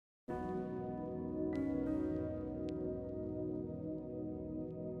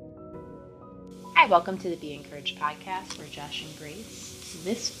Hi, welcome to the Be Encouraged podcast. We're Josh and Grace.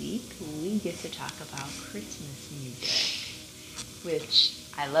 This week, we get to talk about Christmas music, which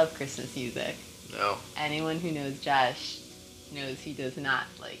I love Christmas music. No. Anyone who knows Josh knows he does not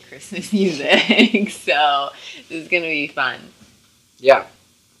like Christmas music, so this is going to be fun. Yeah.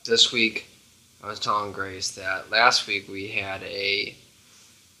 This week, I was telling Grace that last week Malachi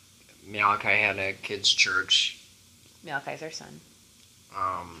had a kids' church. Malachi's our son.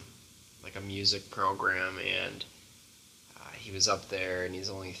 Like a music program, and he was up there, and he's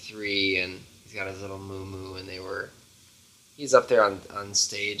only 3, and he's got his little moo-moo, and he's up there on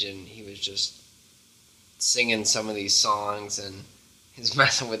stage, and he was just singing some of these songs, and he's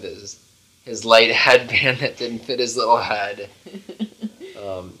messing with his light headband that didn't fit his little head,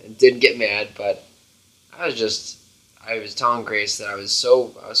 and didn't get mad, but I was telling Grace that I was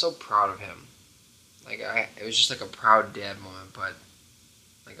so proud of him. It was just like a proud dad moment, but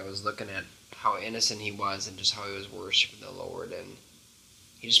I was looking at how innocent he was and just how he was worshiping the Lord, and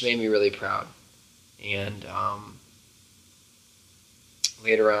he just made me really proud. And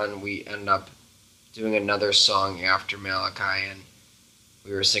later on, we ended up doing another song after Malachi, and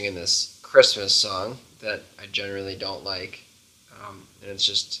we were singing this Christmas song that I generally don't like, and it's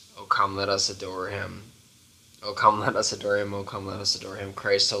just, "Oh, come, let us adore him. Oh, come, let us adore him. Oh, come, let us adore him,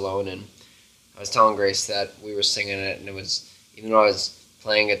 Christ alone." And I was telling Grace that we were singing it, and it was, even though I was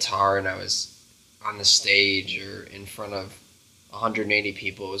playing guitar and I was on the stage or in front of 180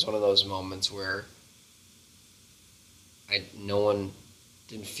 people, it was one of those moments where I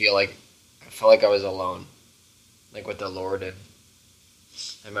felt like I was alone, like with the Lord. And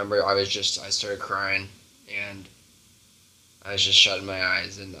I remember I started crying, and I was just shutting my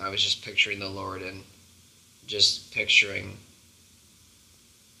eyes, and I was just picturing the Lord, and just picturing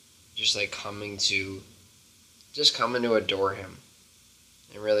just like coming to adore him,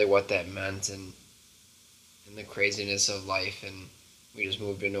 and really what that meant, and the craziness of life. And we just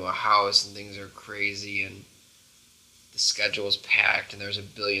moved into a house, and things are crazy, and the schedule is packed, and there's a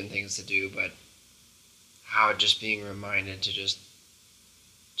billion things to do, but how just being reminded to just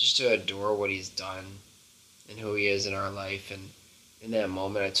to adore what he's done and who he is in our life. And in that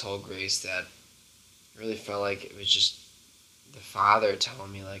moment, I told Grace that it really felt like it was just the Father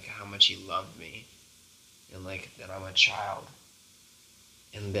telling me like how much he loved me, and like that I'm a child,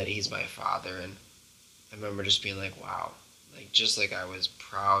 and that he's my Father. And I remember just being like, wow, like just like I was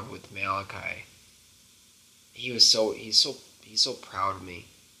proud with Malachi, he's so proud of me.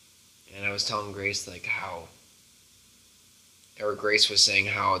 And I was telling Grace Grace was saying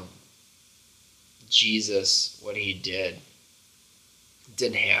how Jesus, what he didn't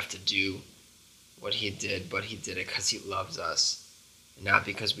have to do what he did, but he did it because he loves us, and not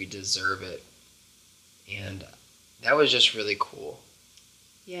because we deserve it. And that was just really cool.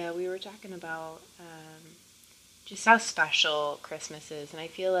 Yeah, we were talking about just how special Christmas is, and I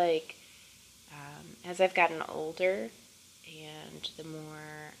feel like as I've gotten older, and the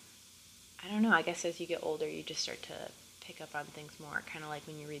more, I don't know, I guess as you get older, you just start to pick up on things more, kind of like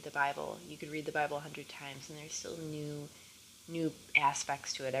when you read the Bible. You could read the Bible 100 times, and there's still new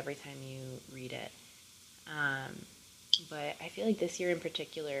aspects to it every time you read it. But I feel like this year in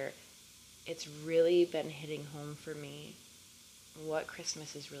particular, it's really been hitting home for me what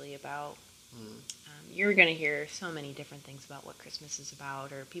Christmas is really about. You're going to hear so many different things about what Christmas is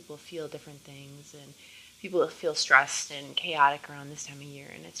about, or people feel different things, and people feel stressed and chaotic around this time of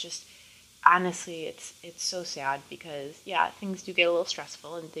year. And it's just, honestly, it's so sad because, yeah, things do get a little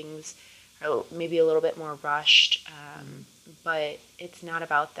stressful, and things are maybe a little bit more rushed, but it's not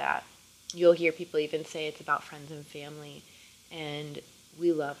about that. You'll hear people even say it's about friends and family, and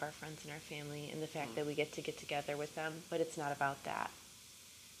we love our friends and our family and the fact that we get together with them, but it's not about that.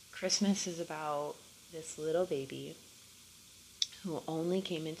 Christmas is about this little baby who only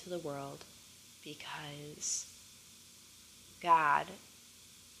came into the world because God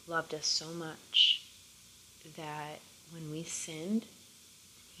loved us so much that when we sinned,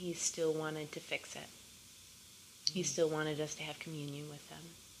 he still wanted to fix it. He still wanted us to have communion with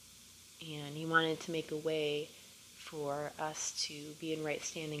him. And he wanted to make a way for us to be in right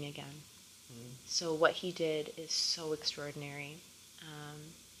standing again. So what he did is so extraordinary.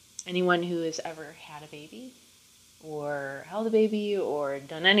 Anyone who has ever had a baby, or held a baby, or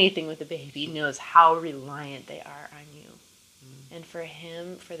done anything with a baby knows how reliant they are on you. And for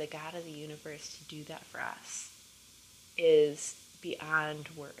him, for the God of the universe to do that for us is beyond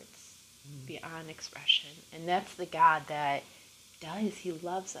words, beyond expression. And that's the God that does. He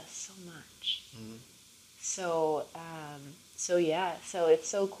loves us so much. So it's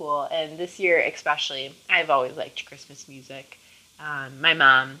so cool. And this year especially, I've always liked Christmas music. My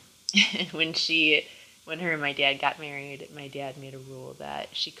mom when her and my dad got married, my dad made a rule that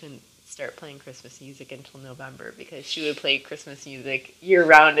she couldn't start playing Christmas music until November because she would play Christmas music year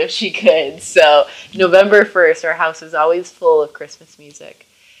round if she could. So November 1st, our house is always full of Christmas music.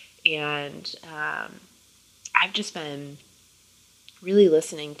 And I've just been really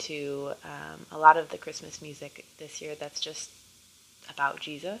listening to a lot of the Christmas music this year that's just about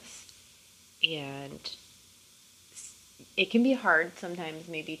Jesus. And it can be hard sometimes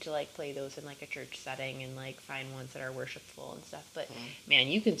maybe to like play those in like a church setting and like find ones that are worshipful and stuff, but man,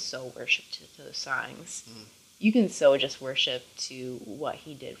 you can so worship to those songs. You can so just worship to what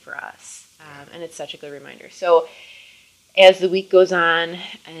he did for us, and it's such a good reminder. So as the week goes on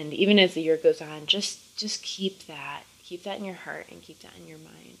and even as the year goes on, just keep that in your heart and keep that in your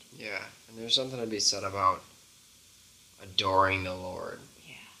mind. Yeah, and there's something to be said about adoring the Lord.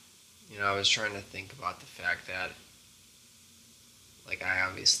 Yeah. I was trying to think about the fact that like, I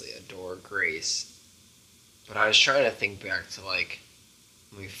obviously adore Grace, but I was trying to think back to, like,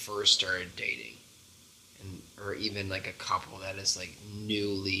 when we first started dating, or even, like, a couple that is, like,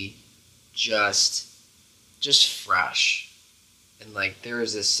 newly just fresh, and, like, there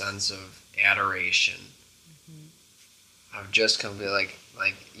is this sense of adoration of just completely,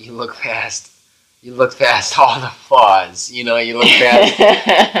 like, you look past all the flaws, you look past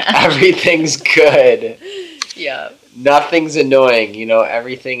everything's good. Yeah. Nothing's annoying,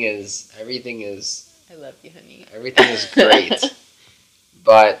 everything is I love you, honey. Everything is great.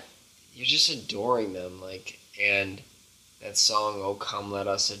 But you're just adoring them, and that song, "Oh Come Let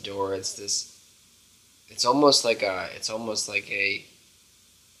Us Adore," it's almost like a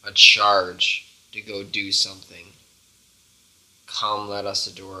charge to go do something. Come let us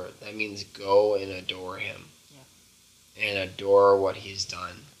adore. That means go and adore him. Yeah. And adore what he's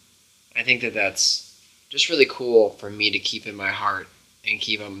done. I think that's just really cool for me to keep in my heart and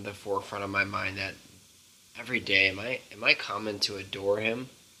keep him at the forefront of my mind, that every day, am I coming to adore him?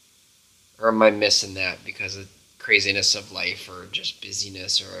 Or am I missing that because of craziness of life or just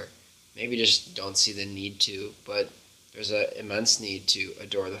busyness, or maybe just don't see the need to? But there's an immense need to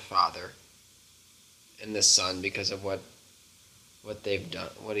adore the Father and the Son because of what they've done,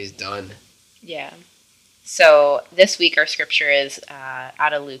 what he's done. Yeah. So this week our scripture is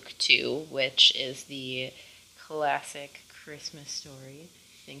out of Luke 2, which is the classic Christmas story.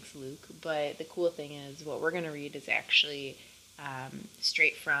 Thanks, Luke. But the cool thing is what we're going to read is actually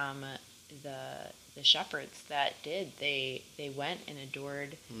straight from the shepherds that did. They went and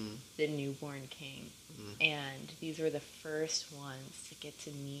adored the newborn king. And these were the first ones to get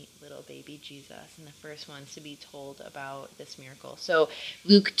to meet little baby Jesus and the first ones to be told about this miracle. So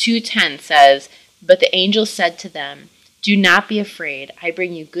Luke 2:10 says, "But the angel said to them, 'Do not be afraid. I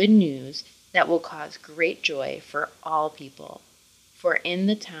bring you good news that will cause great joy for all people. For in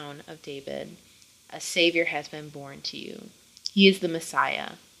the town of David, a Savior has been born to you. He is the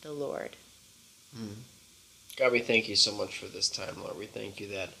Messiah, the Lord.'" God, we thank you so much for this time, Lord. We thank you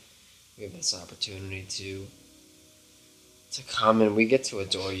that we have this opportunity to come and we get to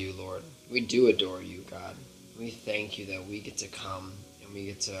adore you, Lord. We do adore you, God. We thank you that we get to come and we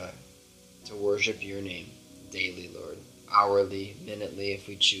get to worship your name daily, Lord. Hourly, minutely, if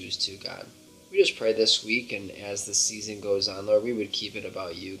we choose to, God. We just pray this week, and as the season goes on, Lord, we would keep it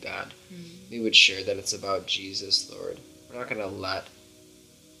about you, God. We would share that it's about Jesus, Lord. We're not going to let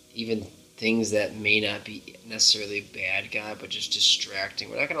even things that may not be necessarily bad, God, but just distracting.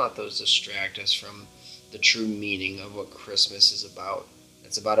 We're not going to let those distract us from the true meaning of what Christmas is about.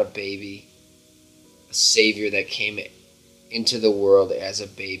 It's about a baby, a Savior that came into the world as a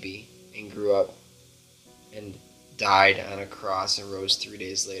baby and grew up and died on a cross and rose 3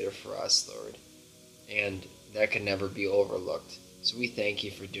 days later for us, Lord. And that can never be overlooked. So we thank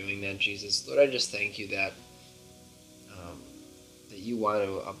you for doing that, Jesus. Lord, I just thank you that you want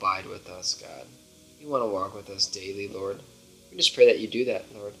to abide with us, God. You want to walk with us daily, Lord. We just pray that you do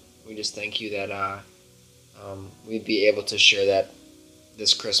that, Lord. We just thank you that we'd be able to share that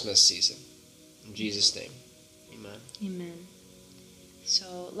this Christmas season. In Jesus' name, amen. Amen.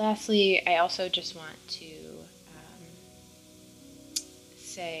 So lastly, I also just want to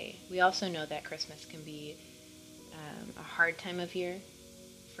say, we also know that Christmas can be a hard time of year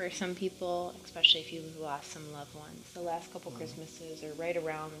for some people, especially if you've lost some loved ones. The last couple Christmases, or right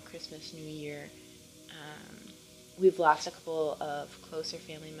around Christmas, New Year, we've lost a couple of closer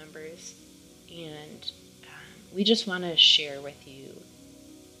family members, and we just want to share with you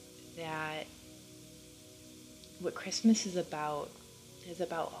that what Christmas is about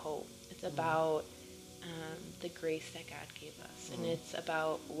hope. It's about the grace that God gave us, and it's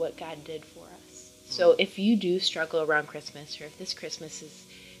about what God did for us. So if you do struggle around Christmas, or if this Christmas is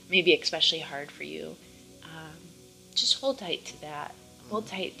maybe especially hard for you, just hold tight to that. Hold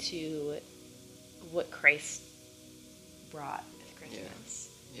tight to what Christ brought with Christmas.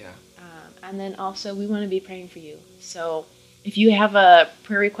 Yeah. And then also, we want to be praying for you. So if you have a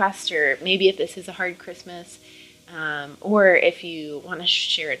prayer request, or maybe if this is a hard Christmas, or if you want to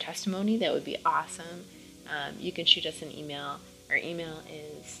share a testimony, that would be awesome. You can shoot us an email. Our email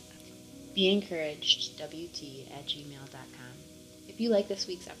is beencouragedwt@gmail.com. If you like this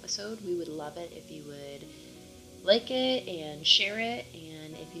week's episode, we would love it if you would like it and share it.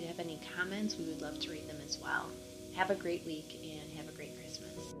 And if you have any comments, we would love to read them as well. Have a great week, and